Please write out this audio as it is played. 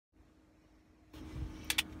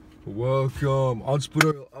Welcome,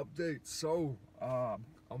 entrepreneurial update. So,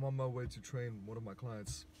 I'm on my way to train one of my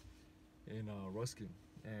clients in Ruskin,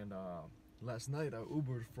 and last night I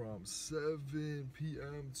Ubered from 7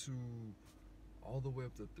 p.m. to all the way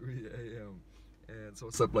up to 3 a.m. And so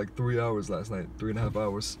I slept like 3 hours last night, 3.5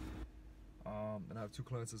 hours. And I have 2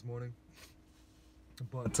 clients this morning.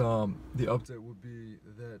 But the update would be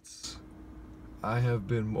that I have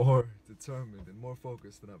been more determined and more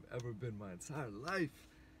focused than I've ever been my entire life.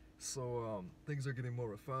 So things are getting more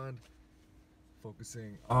refined,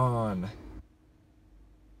 focusing on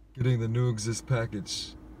getting the New Exist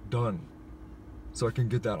package done so I can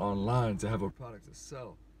get that online to have a product to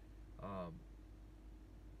sell.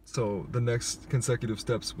 So the next consecutive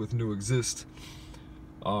steps with New Exist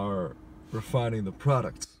are refining the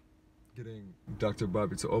product, getting Dr.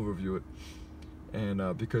 Bobby to overview it.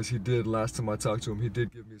 And because he did, last time I talked to him, he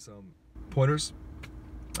did give me some pointers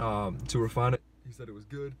to refine it. He said it was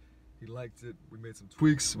good. He liked it. We made some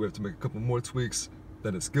tweaks. We have to make a couple more tweaks.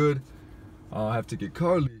 Then it's good. I have to get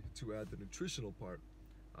Carly to add the nutritional part,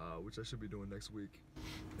 which I should be doing next week.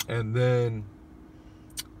 And then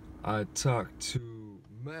I talked to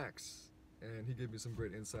Max, and he gave me some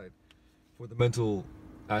great insight for the mental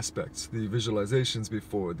aspects, the visualizations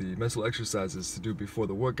before, the mental exercises to do before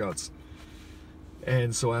the workouts.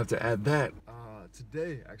 And so I have to add that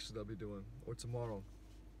today, actually, I'll be doing, or tomorrow,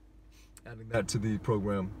 adding that to the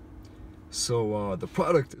program. So the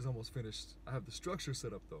product is almost finished. I have the structure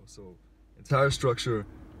set up though. So entire structure,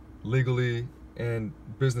 legally and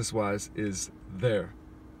business-wise, is there.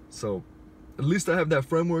 So at least I have that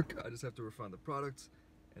framework. I just have to refine the product,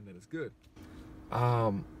 and then it's good.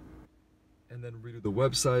 And then redo the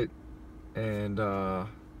website, and have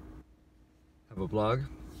a blog,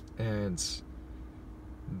 and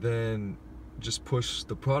then just push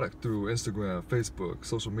the product through Instagram, Facebook,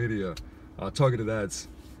 social media, targeted ads,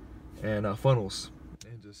 and funnels,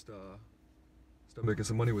 and just start making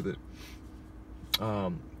some money with it.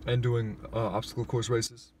 And doing obstacle course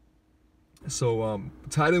races. So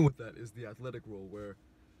tied in with that is the athletic role, where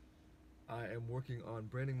I am working on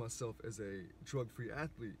branding myself as a drug-free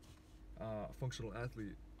athlete, functional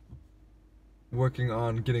athlete, working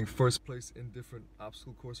on getting first place in different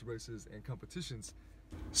obstacle course races and competitions.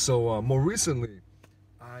 So more recently,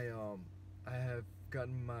 I have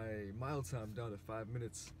gotten my mile time down to 5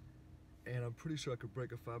 minutes, and I'm pretty sure I could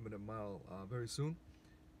break a 5-minute mile very soon.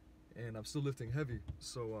 And I'm still lifting heavy,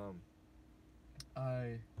 so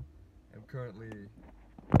I am currently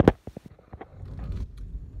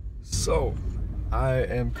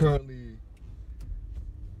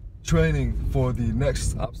training for the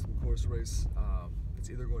next obstacle course race. It's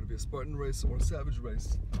either going to be a Spartan race or a Savage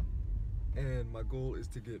race, and my goal is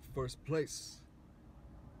to get first place,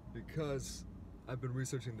 because I've been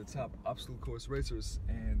researching the top obstacle course racers,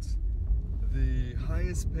 and the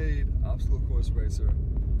highest paid obstacle course racer,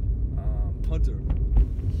 Hunter,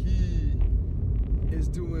 he is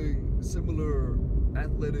doing similar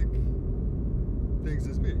athletic things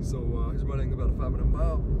as me. So he's running about a 5-minute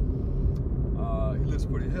mile. He lifts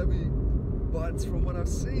pretty heavy, but from what I've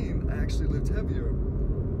seen, I actually lift heavier,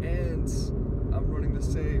 and I'm running the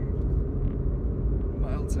same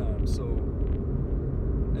mile time. So,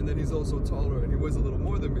 and then he's also taller, and he weighs a little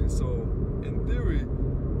more than me. So in theory,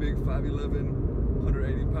 being 5'11",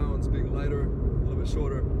 180 pounds, being lighter, a little bit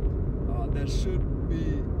shorter, that should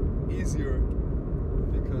be easier,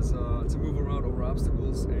 because to move around over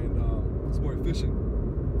obstacles, and it's more efficient.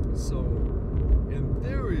 So in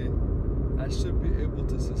theory, I should be able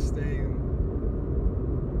to sustain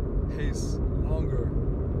pace longer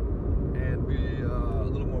and be a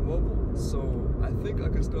little more mobile. So I think I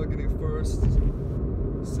can start getting first,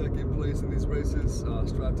 second place in these races,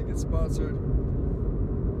 strive to get sponsored.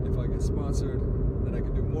 If I get sponsored, then I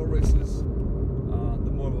can do more races. The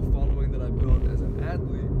more of a following that I build as an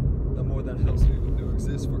athlete, the more that helps me with New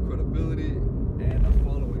Exist for credibility and a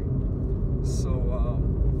following. So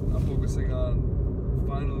I'm focusing on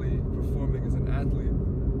finally performing as an athlete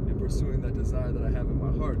and pursuing that desire that I have in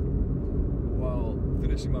my heart, while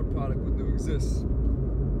finishing my product with New Exist.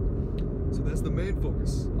 So that's the main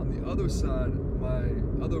focus. On the other side, my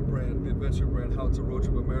other brand, the adventure brand, How to Road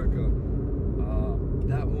Trip America,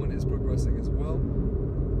 that one is progressing as well.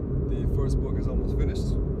 The first book is almost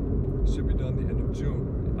finished. Should be done the end of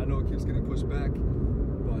June. I know it keeps getting pushed back,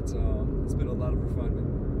 but it's been a lot of refinement.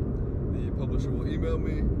 The publisher will email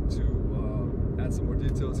me to add some more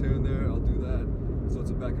details here and there. I'll do that. So it's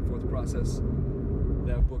a back and forth process.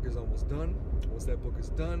 That book is almost done. Once that book is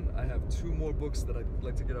done, I have 2 more books that I'd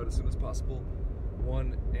like to get out as soon as possible.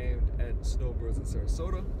 One aimed at snowbirds in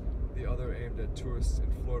Sarasota, the other aimed at tourists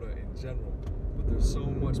in Florida in general. but there's so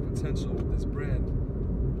much potential with this brand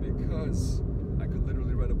because I could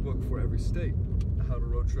literally write a book for every state. How to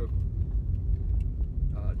road trip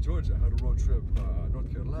Georgia, how to road trip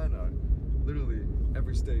North Carolina, literally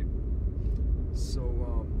every state.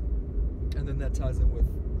 So, and then that ties in with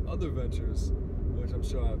other ventures, which I'm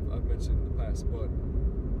sure I've mentioned in the past. But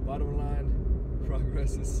bottom line,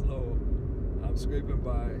 progress is slow. I'm scraping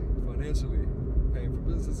by financially, paying for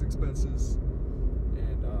business expenses,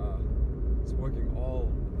 and it's working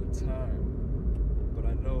all the time. But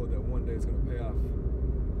I know that one day it's going to pay off.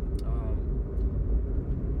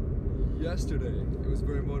 Yesterday, it was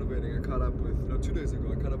very motivating. I caught up with, 2 days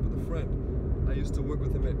ago, I caught up with a friend. I used to work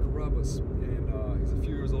with him at Carrabba's, and he's a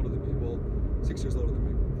few years older than me, well, 6 years older than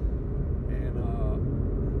me. And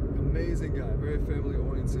amazing guy, very family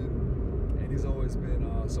oriented, and he's always been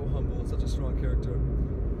so humble, such a strong character.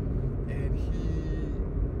 And he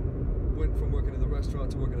went from working in the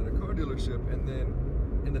restaurant to working at a car dealership, and then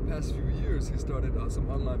in the past few years, he started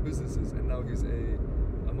some online businesses, and now he's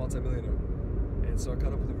a multimillionaire. And so I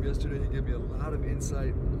caught up with him yesterday. He gave me a lot of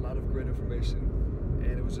insight, a lot of great information,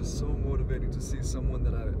 and it was just so motivating to see someone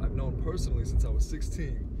that I've known personally since I was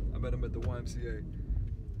 16. I met him at the YMCA.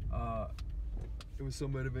 It was so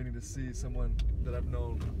motivating to see someone that I've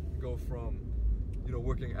known go from,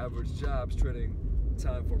 working average jobs, trading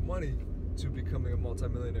time for money, to becoming a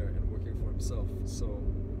multimillionaire and working for himself. So,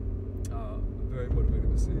 very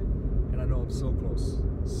motivating to see. And I know I'm so close,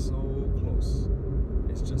 so close.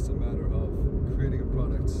 It's just a matter of creating a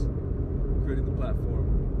product, creating the platform,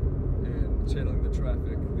 and channeling the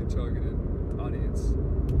traffic, the targeted audience,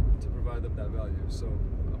 to provide them that value. So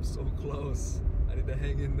I'm so close. I need to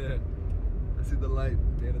hang in there. I see the light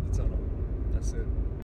at the end of the tunnel. That's it.